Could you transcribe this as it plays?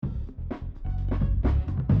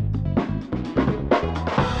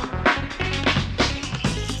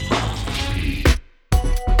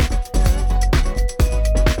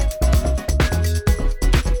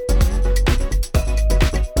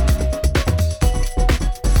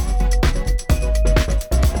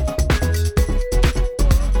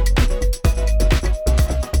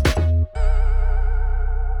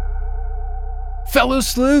Fellow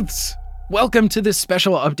sleuths, welcome to this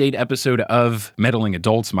special update episode of Meddling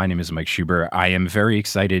Adults. My name is Mike Schubert. I am very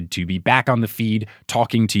excited to be back on the feed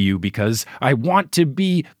talking to you because I want to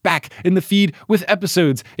be back in the feed with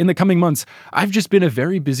episodes in the coming months. I've just been a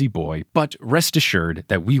very busy boy, but rest assured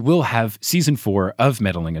that we will have season 4 of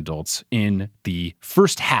Meddling Adults in the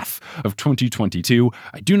first half of 2022.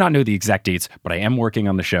 I do not know the exact dates, but I am working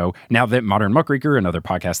on the show now that Modern Muckraker, another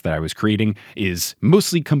podcast that I was creating, is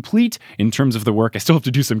mostly complete in terms of the work. I still have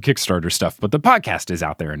to do some Kickstarter stuff, but the podcast is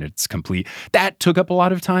out there and it's complete. That took up a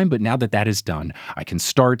lot of time, but now that that is done, I can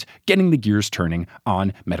start getting the gears turning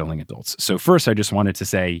on Meddling Adults. So first, I just wanted to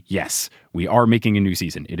say, yes, we are making a new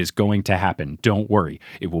season. It is going to happen. Don't worry.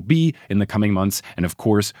 It will be in the coming months. And of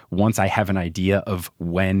course, once I have an idea of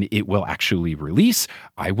when it will actually release,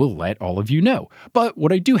 I will let all of you know. But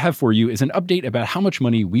what I do have for you is an update about how much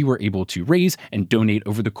money we were able to raise and donate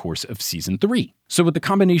over the course of season 3. So with the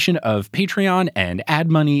combination of Patreon and ad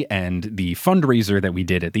money and the fundraiser that we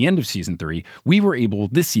did at the end of season 3, we were able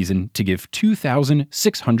this season to give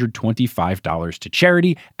 $2,625 to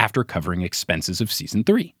charity after covering expenses of season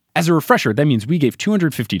 3. As a refresher, that means we gave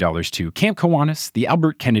 $250 to Camp Kiwanis, the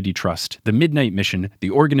Albert Kennedy Trust, the Midnight Mission,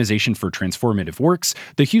 the Organization for Transformative Works,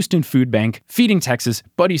 the Houston Food Bank, Feeding Texas,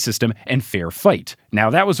 Buddy System, and Fair Fight. Now,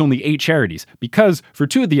 that was only 8 charities because for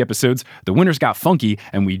 2 of the episodes, the winners got funky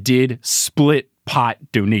and we did split pot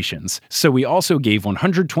donations. So we also gave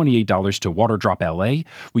 $128 to Waterdrop LA.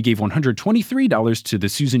 We gave $123 to the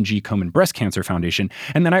Susan G. Komen Breast Cancer Foundation.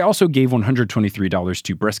 And then I also gave $123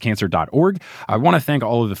 to breastcancer.org. I want to thank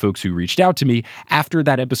all of the folks who reached out to me after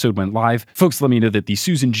that episode went live. Folks let me know that the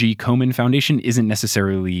Susan G. Komen Foundation isn't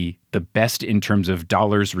necessarily the best in terms of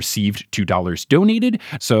dollars received to dollars donated.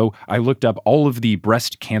 So I looked up all of the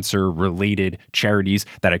breast cancer related charities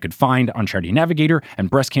that I could find on Charity Navigator, and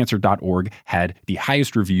breastcancer.org had the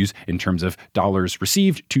highest reviews in terms of dollars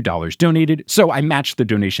received to dollars donated. So I matched the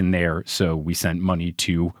donation there. So we sent money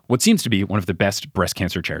to what seems to be one of the best breast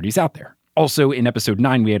cancer charities out there. Also, in episode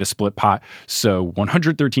 9, we had a split pot, so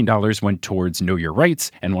 $113 went towards Know Your Rights,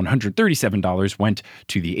 and $137 went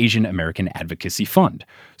to the Asian American Advocacy Fund.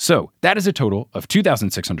 So that is a total of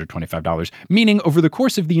 $2,625, meaning over the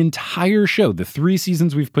course of the entire show, the 3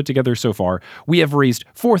 seasons we've put together so far, we have raised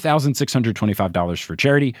 $4,625 for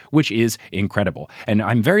charity, which is incredible. And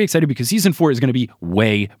I'm very excited because season 4 is going to be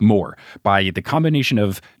way more. By the combination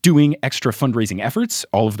of doing extra fundraising efforts,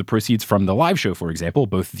 all of the proceeds from the live show, for example,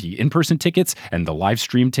 both the in-person tickets and the live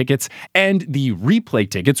stream tickets and the replay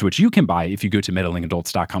tickets, which you can buy if you go to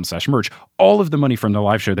meddlingadults.com/merch. All of the money from the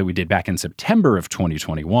live show that we did back in September of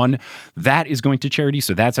 2021, that is going to charity.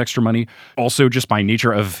 So that's extra money. Also, just by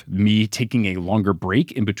nature of me taking a longer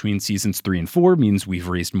break in between seasons 3 and 4 means we've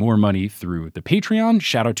raised more money through the Patreon.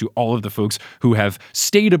 Shout out to all of the folks who have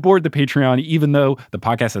stayed aboard the Patreon, even though the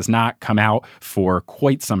podcast has not come out for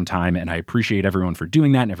quite some time. And I appreciate everyone for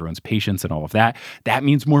doing that and everyone's patience and all of that. That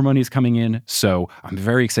means more money is coming in. So I'm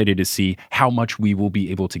very excited to see how much we will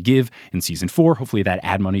be able to give in season 4. Hopefully that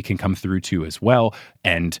ad money can come through too as well.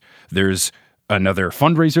 And there's another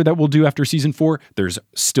fundraiser that we'll do after season 4. There's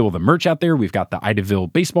still the merch out there. We've got the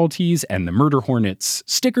Idaville baseball tees and the Murder Hornets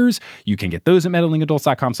stickers. You can get those at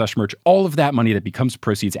meddlingadults.com/merch. All of that money that becomes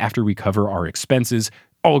proceeds after we cover our expenses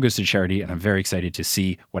all goes to charity, and I'm very excited to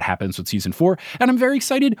see what happens with season 4, and I'm very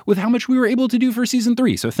excited with how much we were able to do for season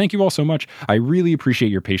 3. So thank you all so much. I really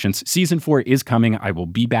appreciate your patience. Season 4 is coming. I will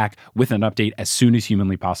be back with an update as soon as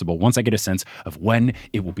humanly possible once I get a sense of when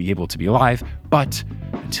it will be able to be live. But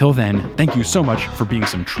until then, thank you so much for being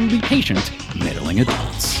some truly patient meddling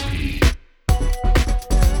adults.